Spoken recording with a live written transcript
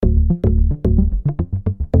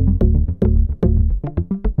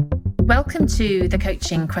Welcome to the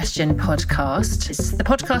Coaching Question podcast. It's the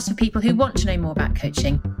podcast for people who want to know more about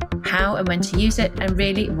coaching, how and when to use it, and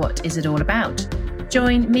really what is it all about.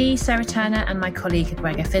 Join me, Sarah Turner, and my colleague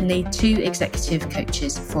Gregor Finley, two executive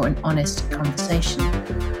coaches, for an honest conversation.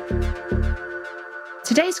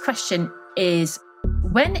 Today's question is,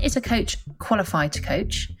 when is a coach qualified to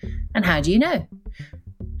coach, and how do you know?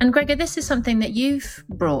 And Gregor, this is something that you've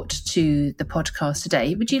brought to the podcast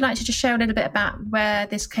today. Would you like to just share a little bit about where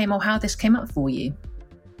this came or how this came up for you?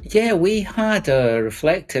 Yeah, we had a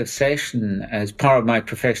reflective session as part of my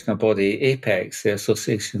professional body, APEX, the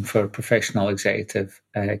Association for Professional Executive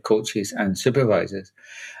Coaches and Supervisors.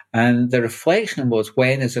 And the reflection was,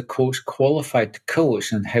 when is a coach qualified to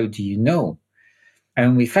coach and how do you know?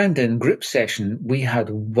 And we found in group session, we had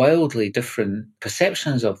wildly different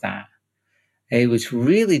perceptions of that. It was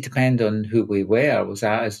really depend on who we were. Was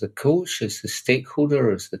that as the coach, as the stakeholder,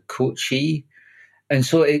 as the coachee? And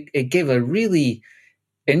so it gave a really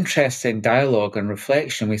interesting dialogue and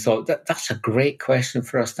reflection. We thought that's a great question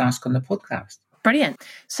for us to ask on the podcast. Brilliant.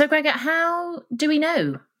 So Gregor, how do we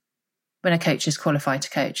know when a coach is qualified to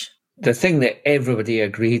coach? The thing that everybody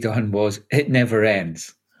agreed on was it never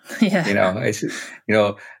ends. Yeah.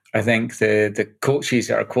 I think the coaches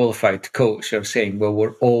that are qualified to coach are saying, well,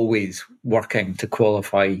 we're always working to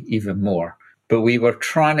qualify even more. But we were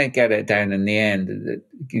trying to get it down in the end.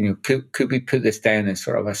 Could we put this down as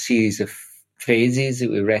sort of a series of phases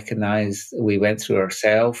that we recognise we went through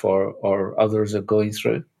ourselves or others are going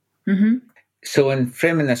through? Mm-hmm. So in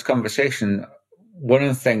framing this conversation, one of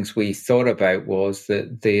the things we thought about was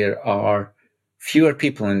that there are fewer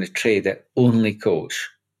people in the trade that only coach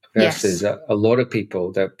versus a lot of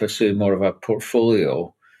people that pursue more of a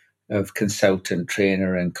portfolio of consultant,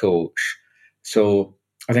 trainer and coach. So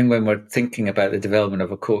I think when we're thinking about the development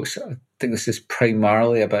of a coach, I think this is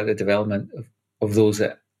primarily about the development of those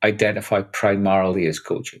that identify primarily as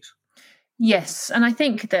coaches. Yes. And I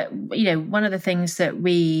think that, one of the things that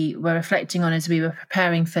we were reflecting on as we were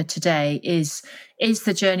preparing for today is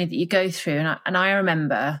the journey that you go through. And I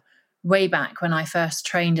remember way back when I first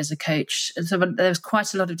trained as a coach, so there was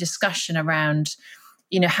quite a lot of discussion around,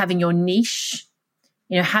 having your niche,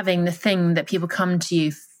 having the thing that people come to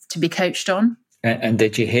you to be coached on. And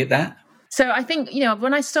did you hate that? So I think,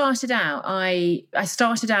 when I started out, I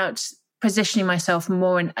started out positioning myself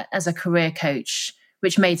more as a career coach,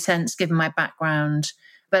 which made sense given my background.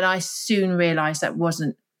 But I soon realised that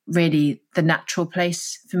wasn't really the natural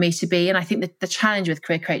place for me to be. And I think that the challenge with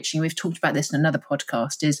career coaching, we've talked about this in another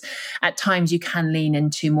podcast, is at times you can lean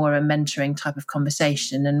into more of a mentoring type of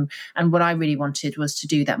conversation. And what I really wanted was to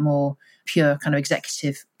do that more pure kind of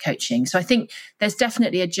executive coaching. So I think there's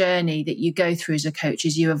definitely a journey that you go through as a coach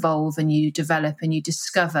as you evolve and you develop and you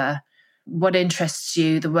discover what interests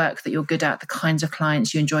you, the work that you're good at, the kinds of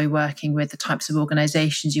clients you enjoy working with, the types of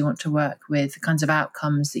organizations you want to work with, the kinds of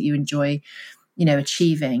outcomes that you enjoy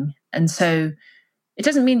achieving. And so it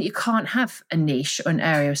doesn't mean that you can't have a niche or an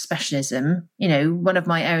area of specialism. One of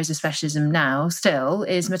my areas of specialism now still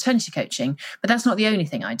is maternity coaching, but that's not the only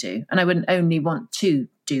thing I do. And I wouldn't only want to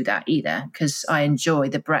do that either, because I enjoy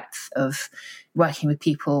the breadth of working with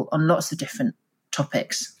people on lots of different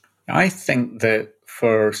topics. I think that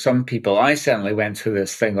for some people, I certainly went through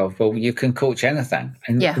this thing of, well, you can coach anything,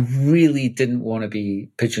 and really didn't want to be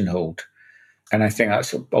pigeonholed. And I think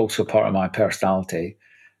that's also part of my personality.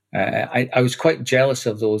 I was quite jealous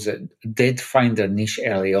of those that did find their niche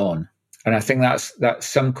early on. And I think that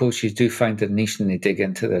some coaches do find their niche and they dig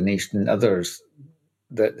into their niche, and others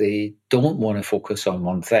that they don't want to focus on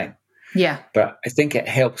one thing. Yeah. But I think it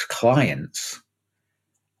helps clients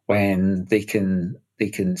when they can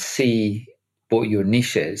see what your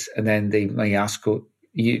niche is, and then they may ask, do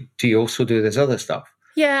you also do this other stuff?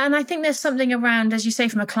 Yeah, and I think there's something around, as you say,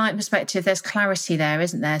 from a client perspective, there's clarity there,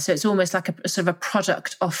 isn't there? So it's almost like a sort of a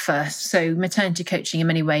product offer. So maternity coaching in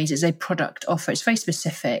many ways is a product offer. It's very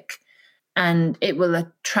specific, and it will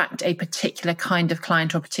attract a particular kind of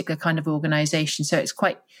client or a particular kind of organization. So it's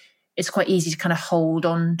quite easy to kind of hold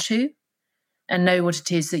on to and know what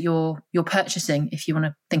it is that you're purchasing, if you want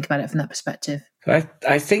to think about it from that perspective.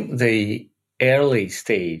 I think the early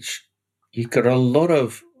stage, you've got a lot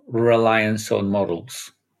of reliance on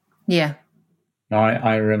models. Yeah. Now,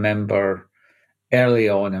 I remember early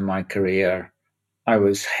on in my career, I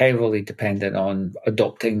was heavily dependent on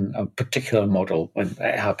adopting a particular model when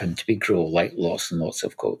it happened to be grow, like lots and lots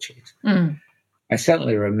of coaches. Mm. I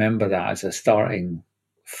certainly remember that as a starting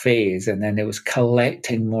phase, and then it was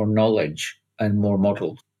collecting more knowledge and more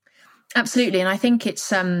models. Absolutely. And I think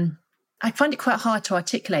it's I find it quite hard to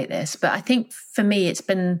articulate this, but I think for me it's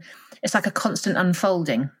like a constant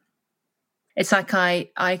unfolding. It's like I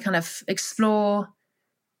kind of explore.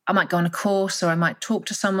 I might go on a course, or I might talk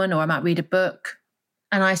to someone, or I might read a book.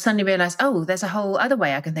 And I suddenly realize, oh, there's a whole other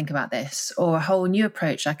way I can think about this, or a whole new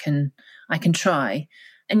approach I can try.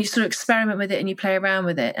 And you sort of experiment with it and you play around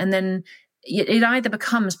with it. And then it either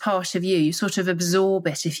becomes part of you, you sort of absorb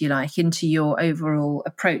it, if you like, into your overall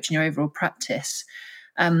approach and your overall practice,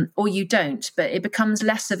 or you don't. But it becomes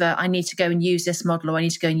less of a, I need to go and use this model, or I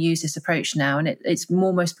need to go and use this approach now. And it's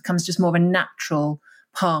almost becomes just more of a natural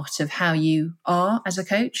part of how you are as a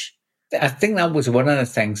coach. I think that was one of the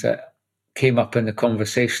things that came up in the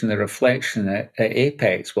conversation, the reflection at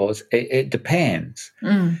Apex was it depends.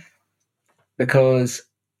 Because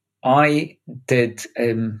I did,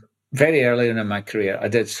 very early in my career, I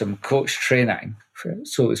did some coach training.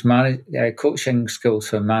 So it was coaching skills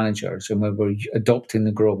for managers, and we were adopting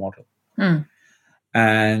the GROW model.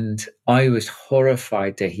 And I was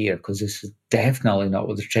horrified to hear, because this is definitely not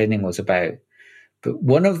what the training was about. But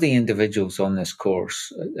one of the individuals on this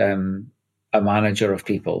course, a manager of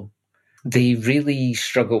people, they really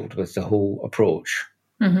struggled with the whole approach.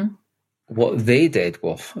 What they did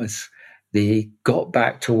was they got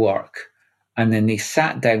back to work, and then they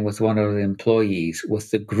sat down with one of the employees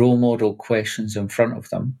with the GROW model questions in front of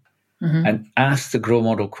them and asked the GROW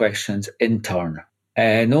model questions in turn.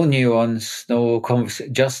 No nuance, no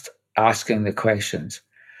conversation, just asking the questions.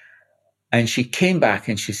 And she came back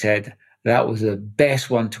and she said that was the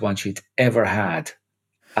best one-to-one she'd ever had.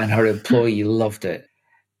 And her employee loved it.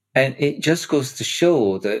 And it just goes to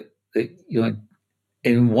show that, you know,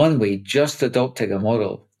 in one way, just adopting a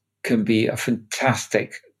model can be a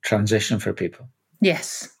fantastic transition for people.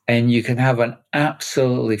 Yes. And you can have an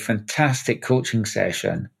absolutely fantastic coaching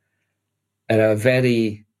session at a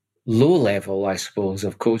very low level, I suppose,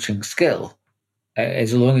 of coaching skill,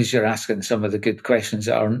 as long as you're asking some of the good questions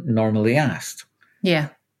that are normally asked. Yeah.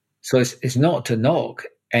 So it's not to knock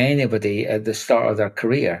anybody at the start of their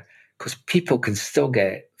career, because people can still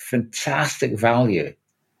get fantastic value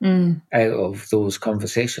out of those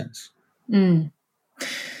conversations.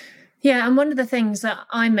 Yeah, and one of the things that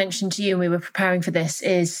I mentioned to you when we were preparing for this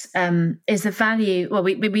is the value. Well,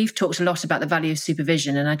 we've talked a lot about the value of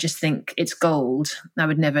supervision, and I just think it's gold. I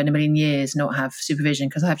would never in a million years not have supervision,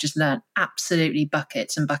 because I've just learned absolutely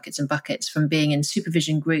buckets and buckets and buckets from being in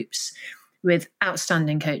supervision groups with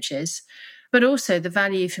outstanding coaches, but also the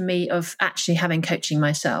value for me of actually having coaching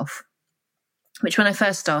myself, which when I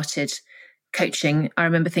first started coaching, I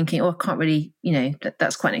remember thinking, oh, I can't really,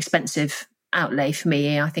 that's quite an expensive outlay for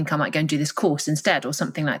me. I think I might go and do this course instead, or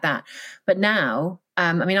something like that. But now,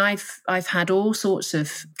 I've had all sorts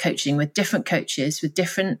of coaching with different coaches, with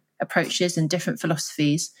different approaches and different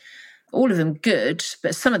philosophies, all of them good,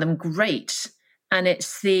 but some of them great. And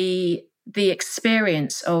it's the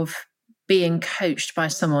experience of being coached by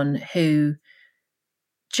someone who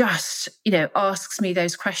just, asks me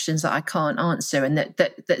those questions that I can't answer, and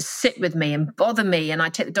that sit with me and bother me. And I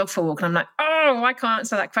take the dog for a walk and I'm like, oh, I can't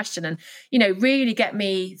answer that question. And, really get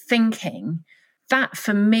me thinking. That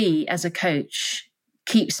for me as a coach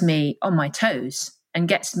keeps me on my toes and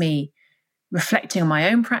gets me reflecting on my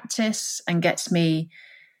own practice, and gets me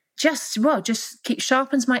just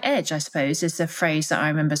sharpens my edge, I suppose, is the phrase that I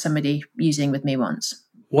remember somebody using with me once.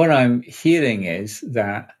 What I'm hearing is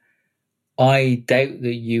that I doubt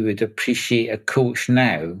that you would appreciate a coach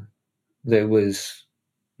now that was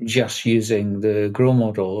just using the GROW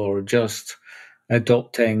model, or just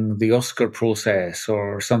adopting the Oscar process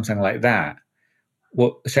or something like that.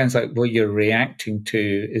 What it sounds like what you're reacting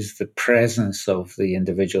to is the presence of the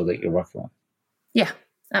individual that you're working with. Yeah,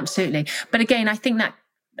 absolutely. But again, I think that,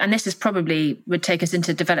 and this is probably would take us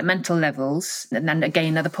into developmental levels, and then again,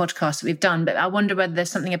 another podcast that we've done, but I wonder whether there's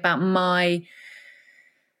something about my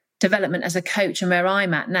development as a coach and where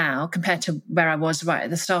I'm at now compared to where I was right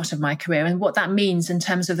at the start of my career, and what that means in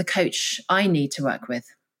terms of the coach I need to work with.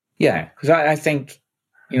 Yeah, because I think,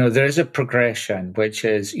 there is a progression, which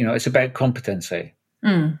is, it's about competency,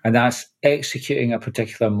 and that's executing a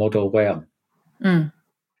particular model well. And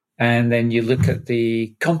then you look at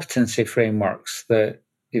the competency frameworks that,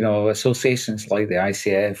 associations like the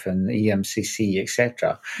ICF and the EMCC,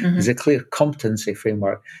 etc. There's a clear competency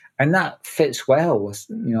framework. And that fits well with,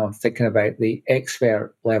 thinking about the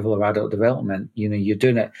expert level of adult development. You're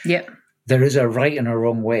doing it. Yep. There is a right and a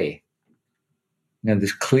wrong way.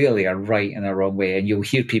 There's clearly a right and a wrong way. And you'll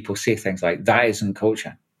hear people say things like, that isn't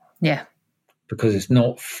coaching. Yeah. Because it's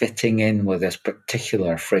not fitting in with this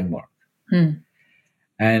particular framework.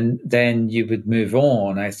 And then you would move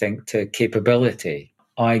on, I think, to capability.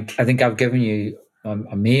 I think I've given you,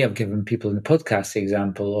 I may have given people in the podcast the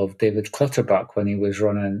example of David Clutterbuck when he was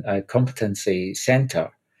running a competency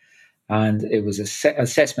centre. and it was an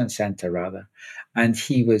assessment centre rather, and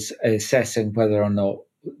he was assessing whether or not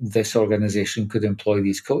this organisation could employ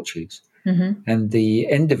these coaches. Mm-hmm. And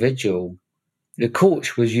the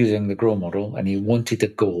coach was using the GROW model, and he wanted a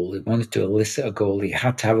goal. He wanted to elicit a goal. He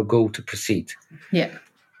had to have a goal to proceed. Yeah.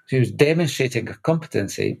 So he was demonstrating a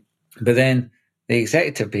competency, but then the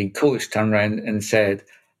executive being coached turned around and said,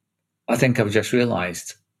 I think I've just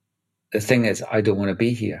realised the thing is, I don't want to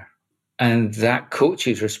be here. And that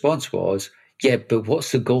coach's response was, yeah, but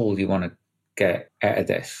what's the goal you want to get out of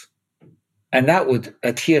this? And that would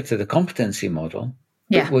adhere to the competency model.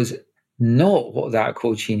 Yeah. It was not what that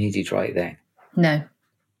coach needed right then. No. There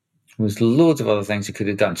was loads of other things he could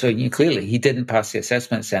have done. So clearly he didn't pass the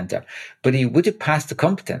assessment centre, but he would have passed the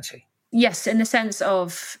competency. Yes, in the sense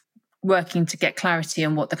of working to get clarity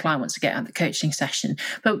on what the client wants to get out of the coaching session.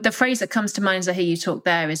 But the phrase that comes to mind as I hear you talk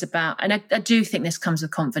there is about, and I do think this comes with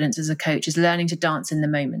confidence as a coach, is learning to dance in the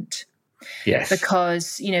moment. Yes.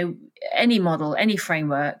 Because, any model, any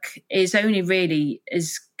framework is only really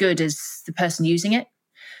as good as the person using it.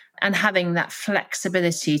 And having that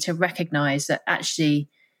flexibility to recognize that actually,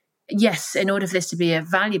 yes, in order for this to be a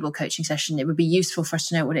valuable coaching session, it would be useful for us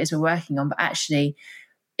to know what it is we're working on. But actually,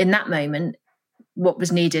 in that moment, what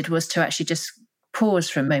was needed was to actually just pause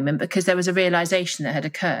for a moment, because there was a realization that had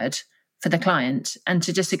occurred for the client, and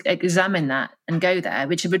to just examine that and go there,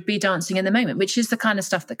 which would be dancing in the moment, which is the kind of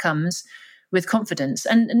stuff that comes with confidence.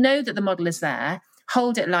 And know that the model is there,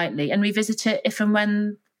 hold it lightly, and revisit it if and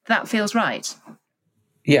when that feels right.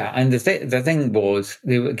 Yeah, and the thing was,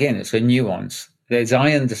 again, it's a nuance. As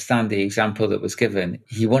I understand the example that was given,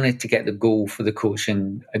 he wanted to get the goal for the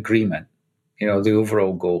coaching agreement, the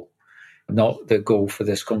overall goal, not the goal for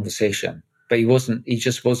this conversation. But he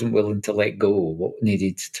just wasn't willing to let go of what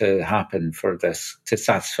needed to happen for this to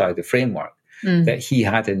satisfy the framework that he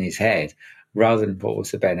had in his head, rather than what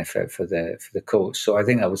was the benefit for the coach. So I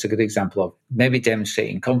think that was a good example of maybe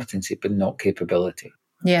demonstrating competency, but not capability.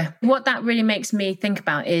 Yeah. What that really makes me think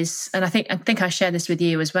about is, and I think I shared this with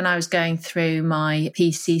you, is when I was going through my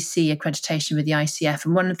PCC accreditation with the ICF,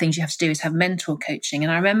 and one of the things you have to do is have mentor coaching.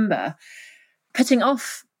 And I remember putting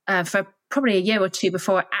off for probably a year or two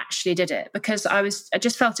before I actually did it, because I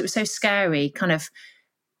just felt it was so scary kind of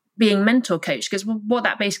being mentor coach, because what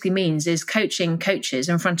that basically means is coaching coaches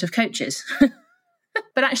in front of coaches.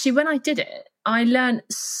 But actually, when I did it, I learned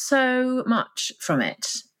so much from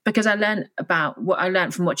it, because I learned about what I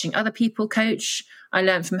learned from watching other people coach. I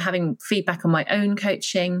learned from having feedback on my own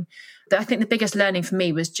coaching. I think the biggest learning for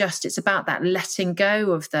me was just, it's about that letting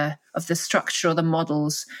go of the structure or the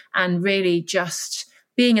models, and really just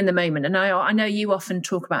being in the moment. And I know you often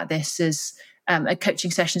talk about this as a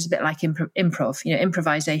coaching session is a bit like improv,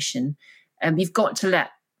 improvisation. You've got to let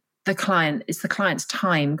the client, it's the client's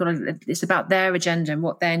time. It's about their agenda and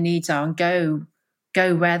what their needs are, and go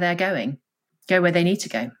where they're going. Go where they need to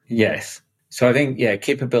go. Yes. So I think,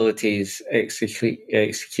 capabilities,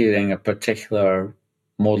 executing a particular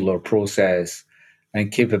model or process,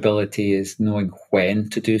 and capability is knowing when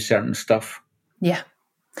to do certain stuff. Yeah.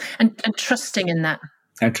 And trusting in that.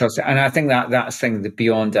 And trust. And I think that's thing that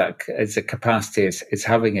beyond that is the capacity is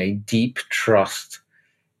having a deep trust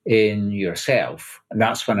in yourself. And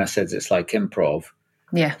that's when I said it's like improv.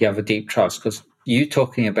 Yeah. You have a deep trust, because you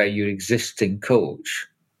talking about your existing coach,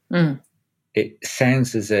 it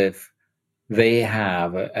sounds as if they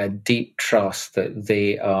have a deep trust that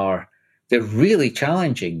they're really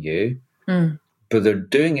challenging you, but they're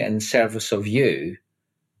doing it in service of you,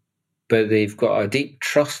 but they've got a deep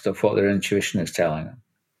trust of what their intuition is telling them.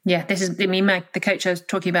 Yeah, this is the coach I was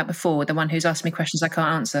talking about before, the one who's asking me questions I can't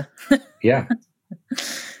answer. Yeah.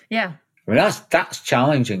 Yeah. I mean, that's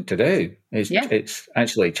challenging to do. It's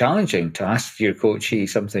actually challenging to ask your coachee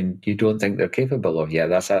something you don't think they're capable of. Yeah,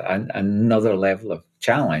 that's another level of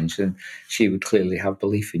challenge, and she would clearly have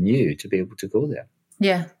belief in you to be able to go there.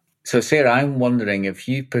 Yeah. So, Sarah, I'm wondering if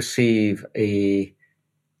you perceive a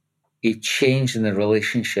change in the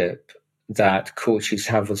relationship that coaches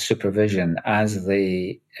have with supervision as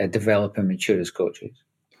they develop and mature as coaches.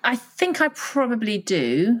 I think I probably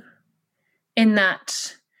do, in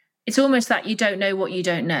that it's almost that you don't know what you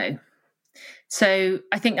don't know. So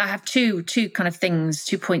I think I have two kind of things,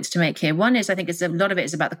 2 points to make here. One is, I think a lot of it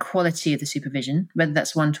is about the quality of the supervision, whether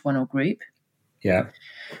that's one-to-one or group. Yeah.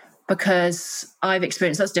 Because I've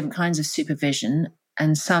experienced lots of different kinds of supervision,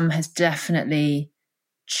 and some has definitely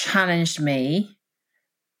challenged me,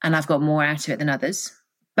 and I've got more out of it than others.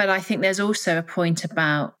 But I think there's also a point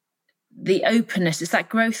about the openness. It's that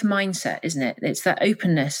growth mindset, isn't it? It's that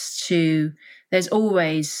openness to, there's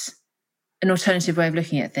always an alternative way of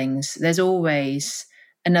looking at things. There's always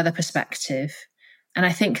another perspective. And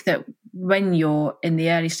I think that when you're in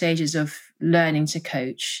the early stages of learning to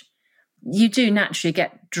coach, you do naturally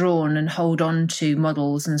get drawn and hold on to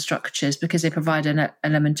models and structures because they provide an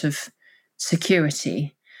element of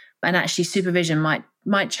security. And actually supervision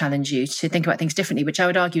might challenge you to think about things differently, which I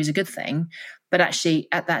would argue is a good thing. But actually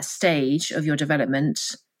at that stage of your development,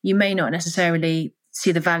 you may not necessarily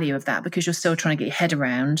see the value of that because you're still trying to get your head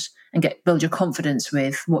around and build your confidence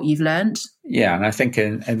with what you've learned. Yeah, and I think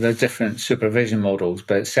in the different supervision models,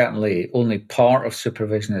 but certainly only part of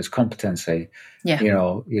supervision is competency. Yeah.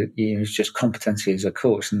 It's just competency as a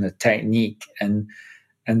coach and the technique, and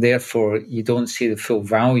therefore you don't see the full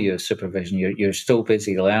value of supervision. You're still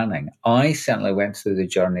busy learning. I certainly went through the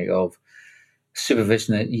journey of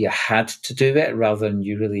supervision that you had to do it rather than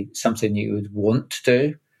you really something you would want to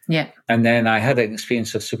do. Yeah. And then I had an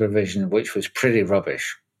experience of supervision which was pretty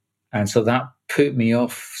rubbish. And so that put me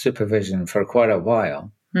off supervision for quite a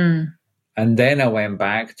while. Mm. And then I went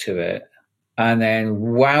back to it. And then,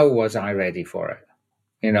 wow, was I ready for it?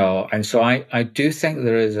 And so I do think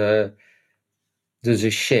there's a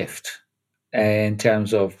shift in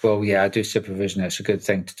terms of, well, yeah, I do supervision. It's a good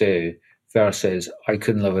thing to do versus I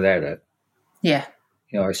couldn't live without it. Yeah.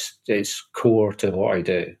 It's core to what I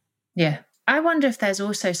do. Yeah. I wonder if there's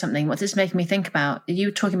also something, what this is making me think about, you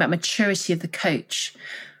were talking about maturity of the coach.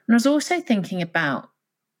 And I was also thinking about,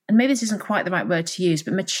 and maybe this isn't quite the right word to use,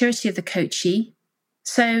 but maturity of the coachee.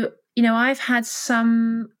 So, I've had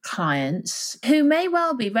some clients who may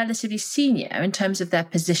well be relatively senior in terms of their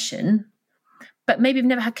position, but maybe have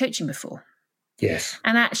never had coaching before. Yes.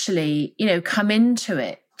 And actually, come into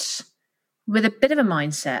it with a bit of a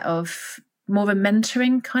mindset of more of a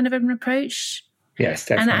mentoring kind of an approach. Yes,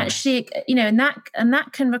 definitely. And actually, and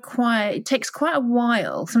that can require, it takes quite a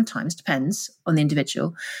while, sometimes depends on the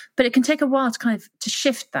individual, but it can take a while to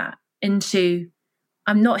shift that into,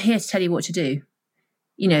 I'm not here to tell you what to do.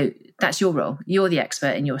 That's your role. You're the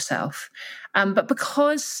expert in yourself. But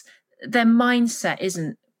because their mindset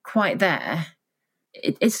isn't quite there,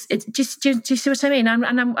 it's just, do you see what I mean?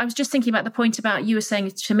 I was just thinking about the point about you were saying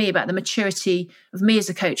to me about the maturity of me as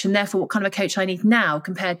a coach and therefore what kind of a coach I need now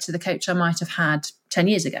compared to the coach I might have had 10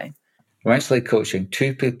 years ago. I'm actually coaching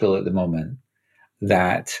two people at the moment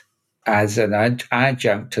that as an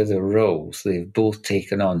adjunct to the roles, they've both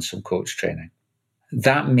taken on some coach training.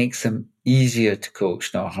 That makes them easier to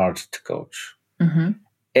coach, not harder to coach. Mm-hmm.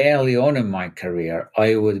 Early on in my career,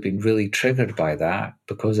 I would have been really triggered by that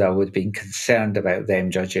because I would have been concerned about them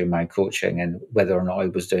judging my coaching and whether or not I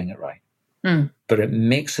was doing it right. Mm. But it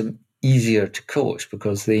makes them easier to coach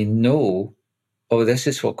because they know, oh, this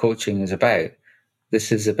is what coaching is about.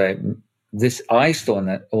 This is about this. I still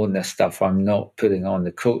own this stuff. I'm not putting on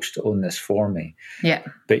the coach to own this for me. Yeah.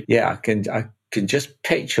 But yeah, I can just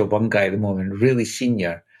picture one guy at the moment, really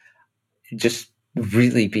senior, just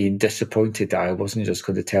really being disappointed that I wasn't just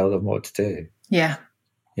going to tell them what to do. Yeah.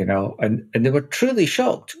 And they were truly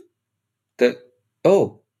shocked that,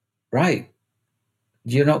 oh, right,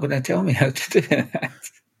 you're not going to tell me how to do that.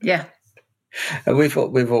 Yeah. And we've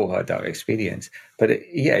all had that experience. But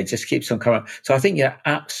it just keeps on coming. So I think you're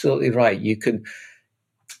absolutely right. You can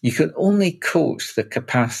only coach the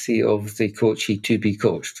capacity of the coachee to be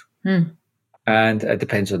coached. Mm. And it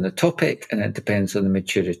depends on the topic and it depends on the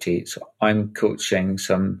maturity. So I'm coaching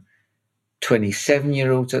some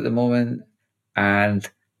 27-year-olds at the moment, and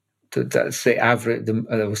that's the average.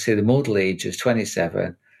 I would say the modal age is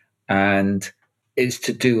 27, and it's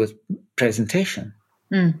to do with presentation.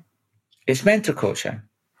 Mm. It's mentor coaching.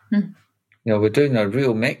 Mm. We're doing a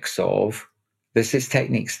real mix of this is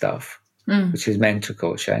technique stuff, which is mentor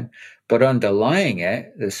coaching, but underlying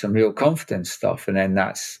it, there's some real confidence stuff, and then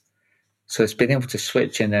so it's been able to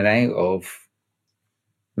switch in and out of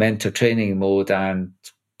mentor training mode and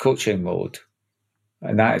coaching mode.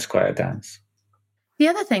 And that is quite a dance. The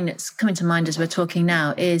other thing that's coming to mind as we're talking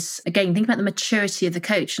now is, again, think about the maturity of the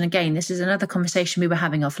coach. And again, this is another conversation we were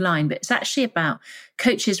having offline, but it's actually about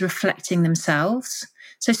coaches reflecting themselves.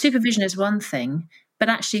 So supervision is one thing, but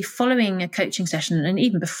actually following a coaching session and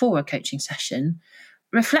even before a coaching session,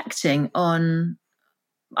 reflecting on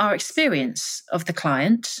our experience of the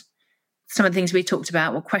client, some of the things we talked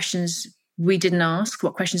about, what questions we didn't ask,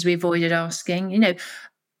 what questions we avoided asking, and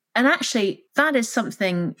actually that is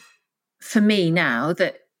something for me now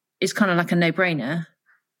that is kind of like a no-brainer.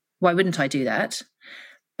 Why wouldn't I do that?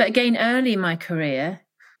 But again, early in my career,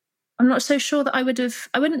 I'm not so sure that I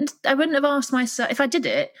wouldn't have asked myself, if I did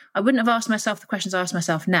it, I wouldn't have asked myself the questions I ask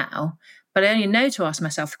myself now, but I only know to ask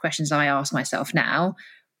myself the questions I ask myself now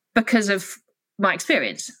because of my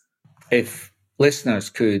experience. If listeners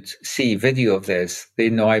could see video of this, they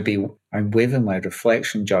know I'm waving my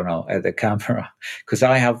reflection journal at the camera because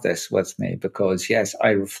I have this with me because, yes, I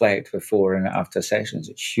reflect before and after sessions.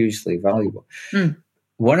 It's hugely valuable.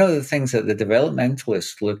 One of the things that the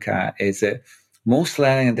developmentalists look at is that most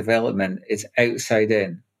learning and development is outside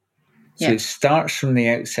in. So it starts from the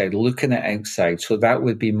outside, looking at outside. So that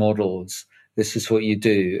would be models. This is what you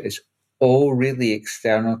do. It's all really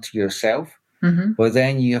external to yourself. But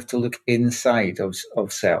then you have to look inside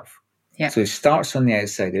of self. So it starts on the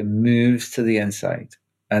outside, it moves to the inside.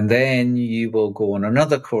 And then you will go on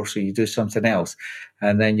another course or you do something else.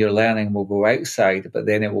 And then your learning will go outside, but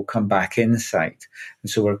then it will come back inside.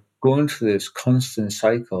 And so we're going through this constant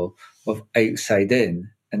cycle of outside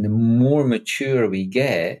in. And the more mature we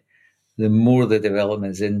get, the more the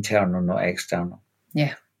development is internal, not external.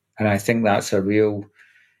 Yeah. And I think that's a real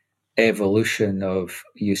evolution of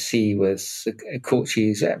you see with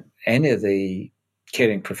coaches, any of the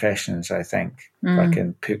caring professions, I think, if I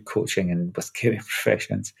can put coaching in with caring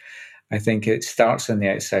professions, I think it starts on the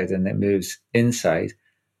outside and it moves inside.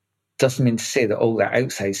 Doesn't mean to say that all that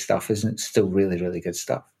outside stuff isn't still really, really good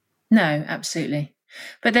stuff. No, absolutely.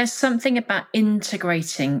 But there's something about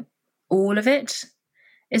integrating all of it,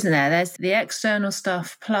 isn't there? There's the external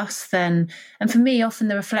stuff plus then, and for me, often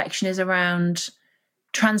the reflection is around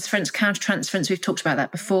transference, counter-transference. We've talked about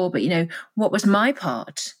that before, but, what was my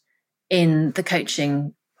part in the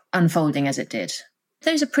coaching unfolding as it did?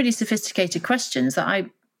 Those are pretty sophisticated questions that I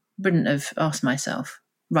wouldn't have asked myself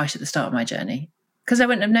right at the start of my journey because I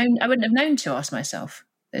wouldn't have known to ask myself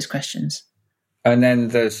those questions. And then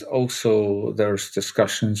there's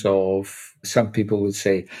discussions of some people would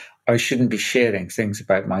say, I shouldn't be sharing things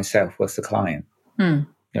about myself with the client.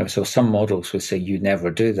 So some models would say you never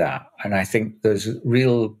do that. And I think there's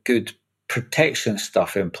real good protection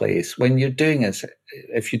stuff in place. When you're doing it,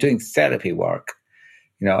 if you're doing therapy work,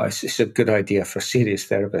 it's a good idea for serious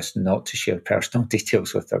therapists not to share personal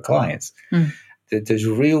details with their clients. There's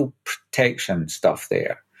real protection stuff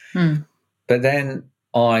there. But then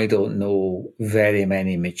I don't know very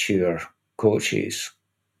many mature coaches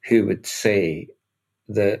who would say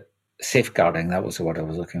that safeguarding, that was the word I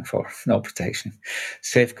was looking for, not protection,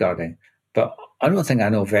 safeguarding. But I don't think I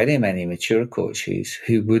know very many mature coaches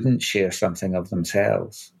who wouldn't share something of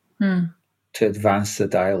themselves to advance the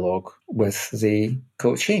dialogue with the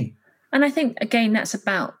coachee. And I think, again, that's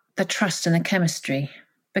about the trust and the chemistry.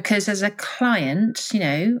 Because as a client,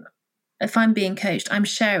 if I'm being coached, I'm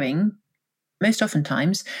sharing, most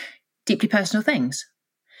oftentimes, deeply personal things.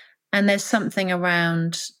 And there's something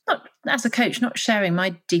around, not as a coach, not sharing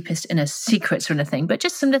my deepest inner secrets or anything, but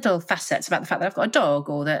just some little facets about the fact that I've got a dog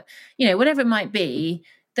or that, whatever it might be,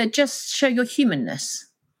 that just show your humanness.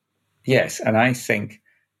 Yes. And I think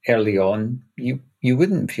early on, you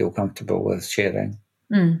wouldn't feel comfortable with sharing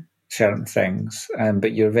certain things,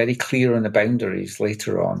 but you're very clear on the boundaries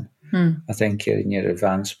later on, I think, in your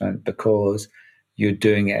advancement, because you're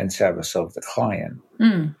doing it in service of the client.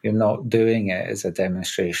 You're not doing it as a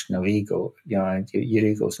demonstration of ego. Your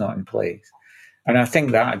ego's not in place. And I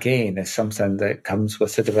think that, again, is something that comes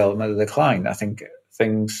with the development of the client. I think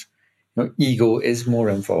ego is more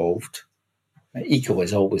involved. Ego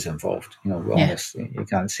is always involved. Honestly, you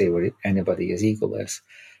can't say anybody is egoless.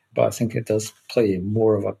 But I think it does play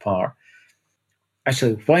more of a part.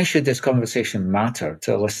 Actually, why should this conversation matter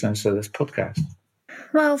to listeners of this podcast?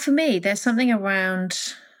 Well, for me, there's something around,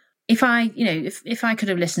 if I could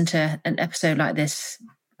have listened to an episode like this,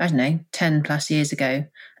 I don't know, 10 plus years ago,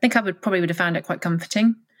 I think I would have found it quite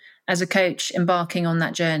comforting as a coach embarking on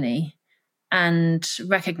that journey and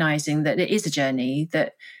recognizing that it is a journey,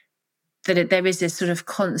 that there is this sort of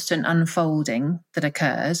constant unfolding that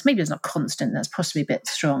occurs. Maybe it's not constant, that's possibly a bit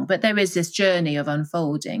strong, but there is this journey of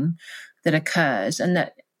unfolding that occurs, and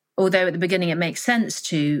that although at the beginning it makes sense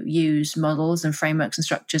to use models and frameworks and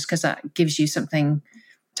structures because that gives you something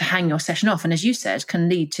to hang your session off, and as you said, can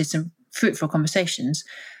lead to some fruitful conversations,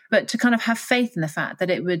 but to kind of have faith in the fact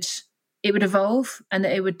that it would evolve and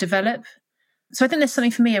that it would develop. So I think there's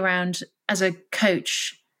something for me around, as a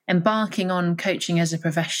coach, embarking on coaching as a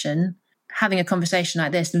profession, having a conversation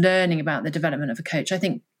like this, learning about the development of a coach, I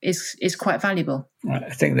think is quite valuable. I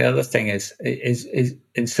think the other thing is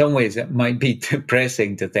in some ways it might be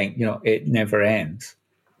depressing to think, it never ends.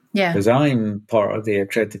 Yeah. Because I'm part of the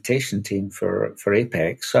accreditation team for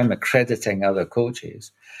Apex, so I'm accrediting other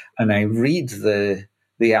coaches, and I read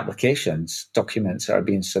the applications documents that are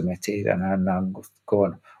being submitted, and I'm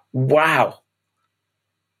going, wow,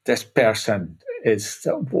 this person is,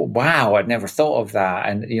 wow, I'd never thought of that.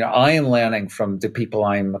 And, I am learning from the people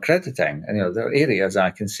I'm accrediting. And, there are areas I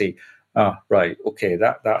can see, Right, okay,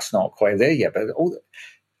 that's not quite there yet. But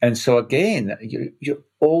and so again, you're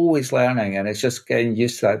always learning, and it's just getting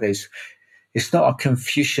used to that. It's not a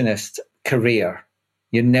Confucianist career.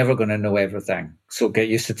 You're never going to know everything. So get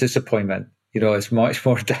used to disappointment. It's much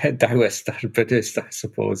more Taoist or Buddhist, I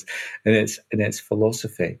suppose, in its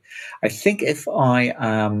philosophy. I think if I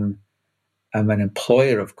am an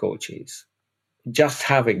employer of coaches, just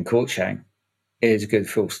having coaching is good,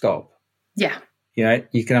 full stop. Yeah.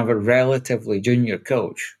 You can have a relatively junior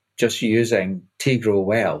coach just using Tea Grow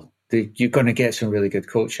Well. You're going to get some really good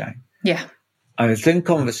coaching. Yeah. I was in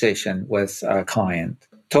conversation with a client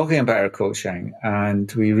talking about our coaching, and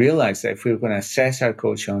we realized that if we were going to assess our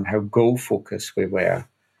coaching on how goal-focused we were,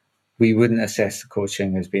 we wouldn't assess the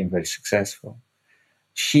coaching as being very successful.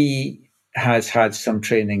 She has had some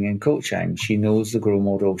training in coaching. She knows the GROW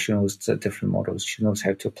model. She knows the different models. She knows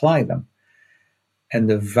how to apply them. And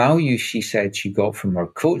the value she said she got from her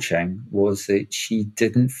coaching was that she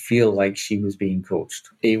didn't feel like she was being coached.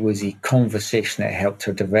 It was a conversation that helped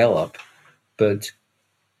her develop, but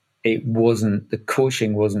the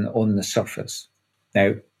coaching wasn't on the surface.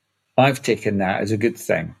 Now, I've taken that as a good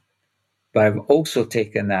thing, but I've also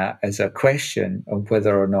taken that as a question of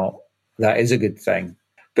whether or not that is a good thing.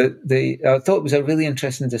 But I thought it was a really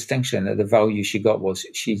interesting distinction that the value she got was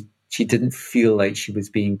she didn't feel like she was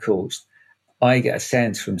being coached. I get a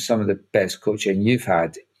sense from some of the best coaching you've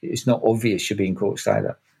had, it's not obvious you're being coached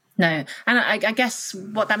either. No. And I guess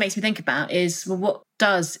what that makes me think about is, well, what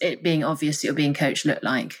does it being obvious that you're being coached look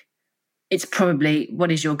like? It's probably,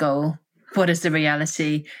 what is your goal? What is the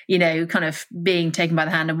reality? Kind of being taken by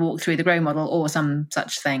the hand and walk through the GROW model or some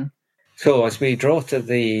such thing. So as we draw to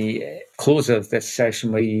the close of this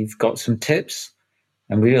session, we've got some tips,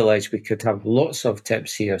 and we realised we could have lots of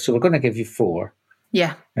tips here. So we're going to give you 4.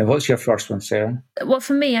 Yeah. And what's your first one, Sarah? Well,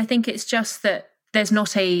 for me, I think it's just that there's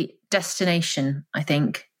not a destination, I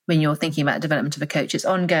think, when you're thinking about the development of a coach. It's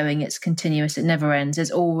ongoing, it's continuous, it never ends.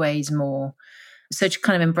 There's always more. So to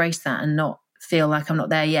kind of embrace that and not feel like I'm not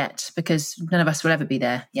there yet, because none of us will ever be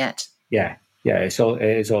there yet. Yeah. It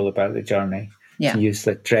is all about the journey. Yeah. To use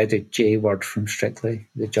the dreaded J word from Strictly,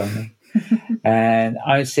 the journey. And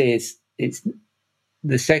I would say it's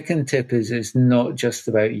the second tip is it's not just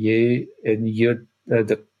about you and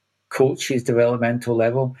the coach's developmental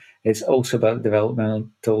level. It's also about the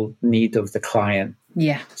developmental need of the client.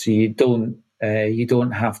 Yeah. So you don't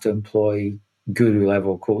have to employ guru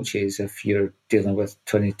level coaches if you're dealing with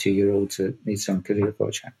 22-year-olds that need some career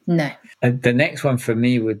coaching. No. And the next one for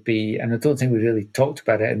me would be, and I don't think we really talked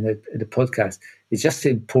about it in the podcast, is just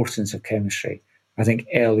the importance of chemistry. I think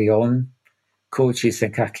early on, coaches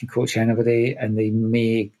think I can coach anybody, and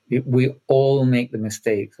we all make the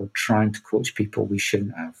mistake of trying to coach people we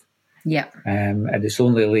shouldn't have. Yeah. And it's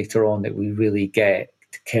only later on that we really get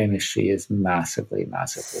chemistry is massively,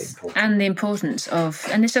 massively important. And the importance of,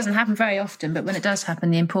 and this doesn't happen very often, but when it does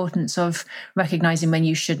happen, the importance of recognising when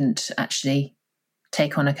you shouldn't actually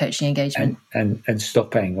take on a coaching engagement. And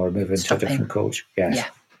stopping or moving to a different coach. Yes.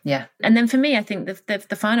 Yeah. And then for me, I think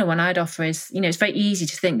the final one I'd offer is, it's very easy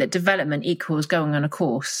to think that development equals going on a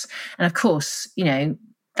course. And of course,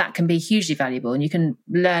 that can be hugely valuable and you can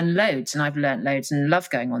learn loads. And I've learned loads and love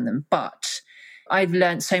going on them. But I've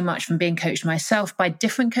learned so much from being coached myself by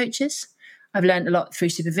different coaches. I've learned a lot through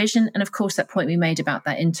supervision. And of course, that point we made about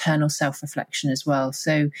that internal self-reflection as well.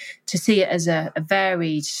 So to see it as a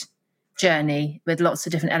varied journey with lots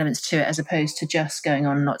of different elements to it, as opposed to just going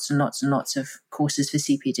on lots and lots and lots of courses for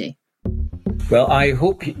CPD. Well, I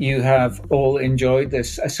hope you have all enjoyed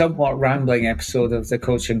this a somewhat rambling episode of the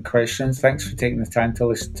Coaching Questions. Thanks for taking the time to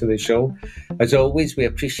listen to the show. As always, we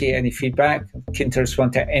appreciate any feedback. Keen to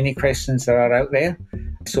respond to any questions that are out there.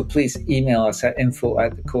 So please email us at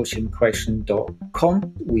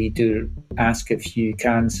info@thecoachingquestion.com. We do ask if you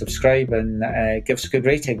can subscribe and give us a good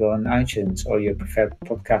rating on iTunes or your preferred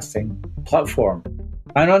podcasting platform.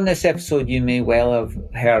 And on this episode, you may well have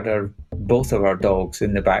heard both of our dogs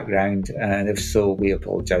in the background. And if so, we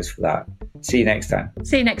apologise for that. See you next time.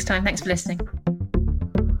 See you next time. Thanks for listening.